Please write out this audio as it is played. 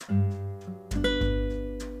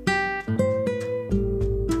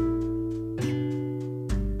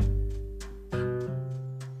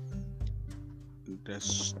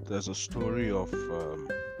There's a story of a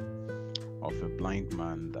blind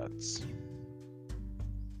man that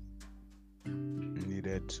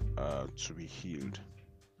needed to be healed,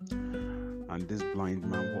 and this blind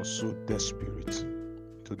man was so desperate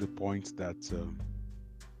to the point that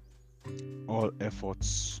all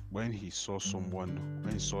efforts when he saw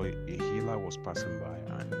a healer was passing by,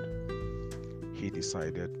 and he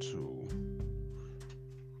decided to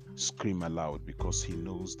scream aloud because he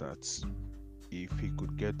knows that if he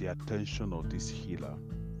could get the attention of this healer,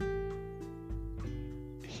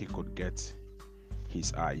 he could get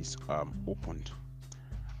his eyes opened.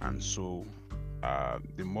 And so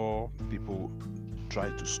the more people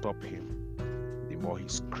tried to stop him, the more he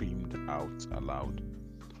screamed out aloud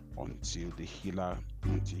until he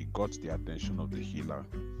got the attention of the healer,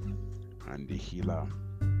 and the healer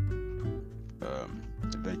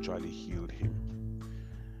eventually healed him.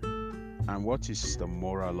 And what is the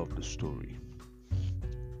moral of the story?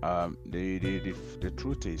 The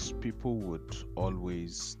truth is,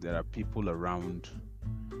 there are people around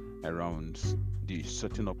the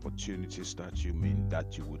certain opportunities that you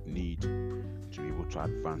would need to be able to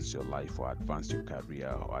advance your life, or advance your career,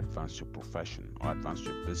 or advance your profession, or advance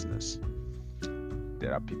your business.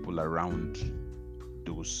 There are people around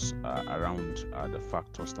the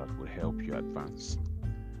factors that will help you advance,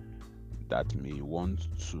 that may want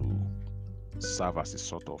to serve as a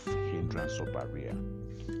sort of hindrance or barrier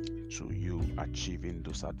to you achieving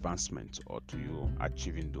those advancements, or to you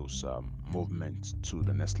achieving those movements to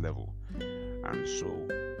the next level. And so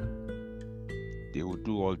they will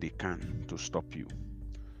do all they can to stop you.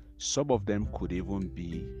 Some of them could even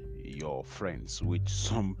be your friends, which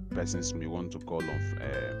some persons may want to call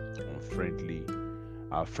friendly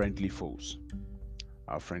foes.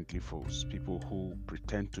 Friendly foes, people who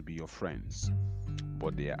pretend to be your friends,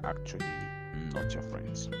 but they are actually not your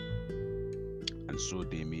friends. And so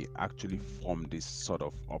they may actually form this sort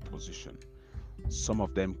of opposition. Some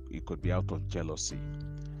of them, it could be out of jealousy,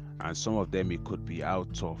 and some of them, it could be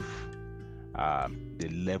out of the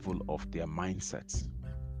level of their mindset,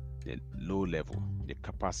 the low level, the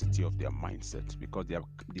capacity of their mindset, because their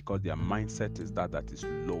mindset is that is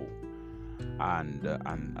low, and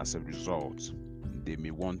as a result, they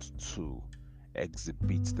may want to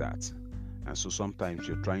exhibit that. And so sometimes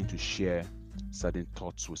you're trying to share certain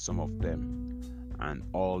thoughts with some of them, and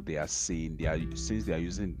all they are seeing, since they are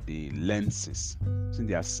using the lenses, since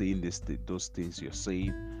they are seeing those things you're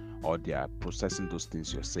saying, or they are processing those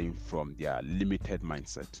things you're saying from their limited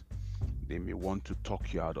mindset, they may want to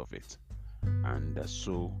talk you out of it. And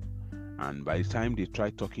by the time they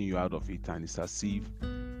try talking you out of it, and it's as if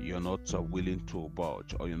you're not willing to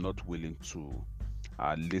budge, or you're not willing to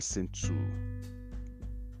listen to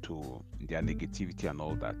their negativity and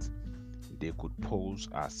all that, they could pose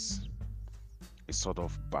as a sort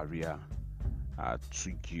of barrier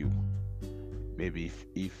to you. Maybe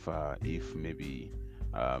if maybe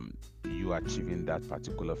you achieving that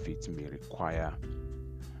particular feat may require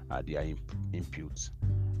their input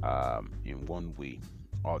in one way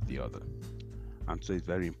or the other. And so it's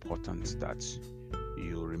very important that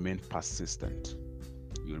you remain persistent.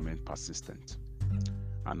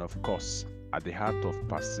 And of course, at the heart of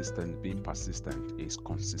being persistent is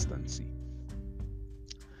consistency.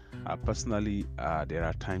 Personally, there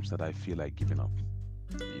are times that I feel like giving up.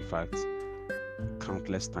 In fact,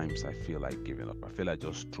 countless times I feel like giving up. I feel like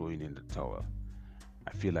just throwing in the towel.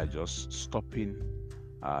 I feel like just stopping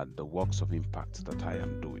the works of impact that I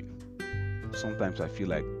am doing. Sometimes I feel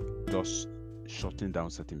like just shutting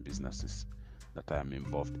down certain businesses that I am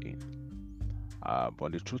involved in.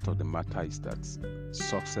 But the truth of the matter is that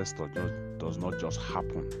success does not just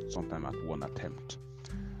happen sometimes at one attempt.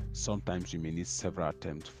 Sometimes you may need several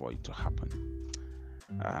attempts for it to happen,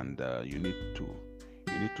 and you need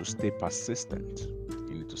to stay persistent.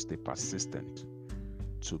 You need to stay persistent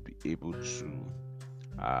to be able to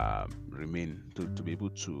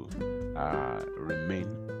remain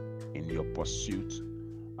in your pursuit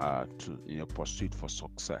for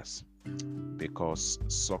success. Because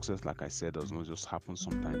success, like I said, does not just happen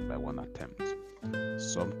sometimes by one attempt.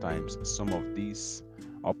 Sometimes some of these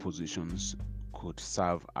oppositions could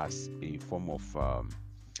serve as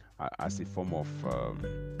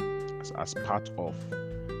part of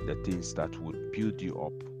the things that would build you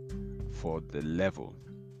up for the level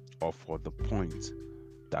or for the point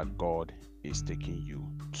that God is taking you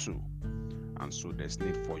to. And so there's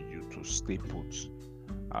need for you to stay put,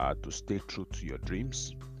 to stay true to your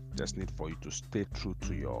dreams. There's need for you to stay true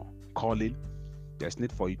to your calling. There's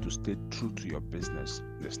need for you to stay true to your business.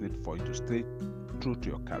 There's need for you to stay true to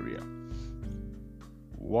your career.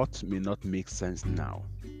 What may not make sense now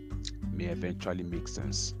may eventually make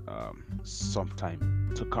sense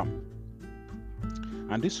sometime to come.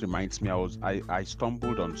 And this reminds me, I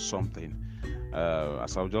stumbled on something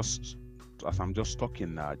as I'm just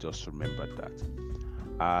talking now. I just remembered that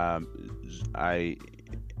I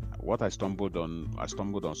what I stumbled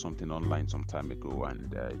on something online some time ago,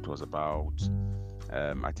 and it was about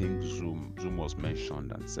I think Zoom was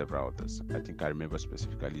mentioned and several others. I think I remember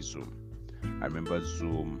specifically Zoom. I remember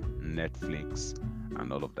Zoom, Netflix,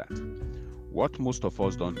 and all of that. What most of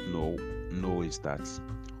us don't know is that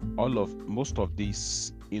most of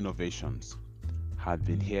these innovations have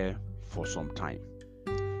been here for some time.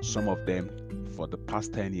 Some of them for the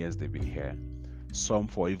past 10 years they've been here. Some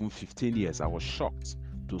for even 15 years. I was shocked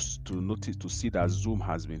to see that Zoom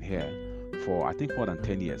has been here for I think more than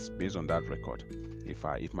 10 years based on that record, if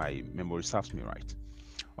my memory serves me right.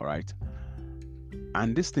 All right.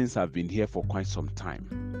 And these things have been here for quite some time.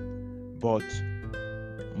 But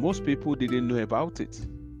most people didn't know about it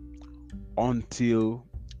until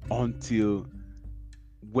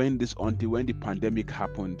when the pandemic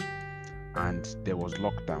happened and there was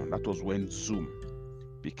lockdown. That was when Zoom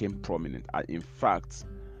became prominent. In fact,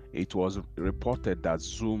 it was reported that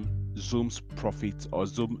Zoom's profit or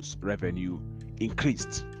Zoom's revenue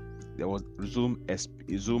increased.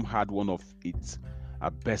 Zoom had one of its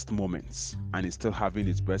best moments, and it's still having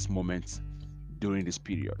its best moments during this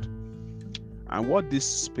period. And what this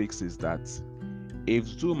speaks is that if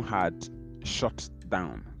Zoom had shut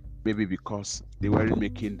down, maybe because they weren't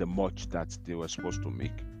making the much that they were supposed to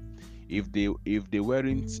make, if they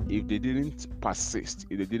didn't persist,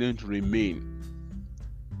 if they didn't remain,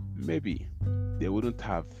 maybe they wouldn't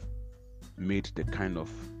have made the kind of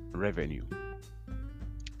revenue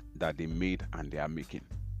that they made and they are making.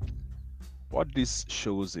 What this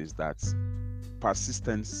shows is that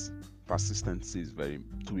persistence is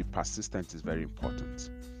to be persistent is very important.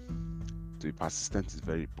 To be persistent is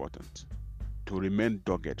very important. To remain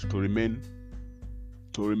dogged, to remain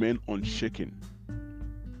unshaken,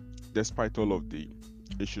 despite all of the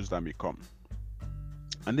issues that may come.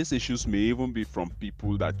 And these issues may even be from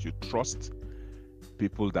people that you trust,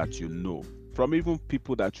 people that you know, from even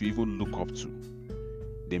people that you even look up to.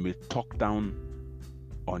 They may talk down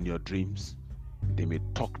on your dreams, they may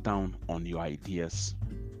talk down on your ideas,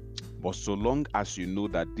 but so long as you know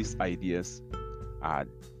that these ideas are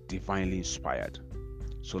divinely inspired,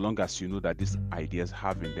 so long as you know that these ideas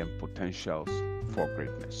have in them potentials for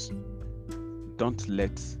greatness, don't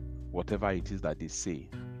let whatever it is that they say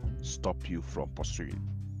stop you from pursuing.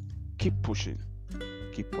 Keep pushing,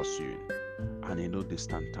 keep pursuing, and in no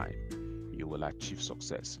distant time, you will achieve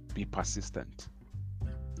success. Be persistent.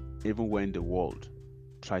 Even when the world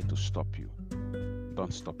tries to stop you,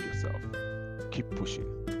 don't stop yourself. Keep pushing.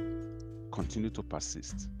 Continue to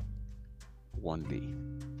persist. One day,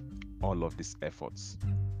 all of these efforts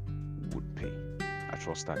would pay. I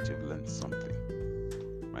trust that you've learned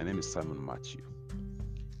something. My name is Simon Matthew.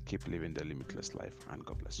 Keep living the limitless life, and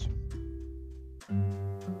God bless you.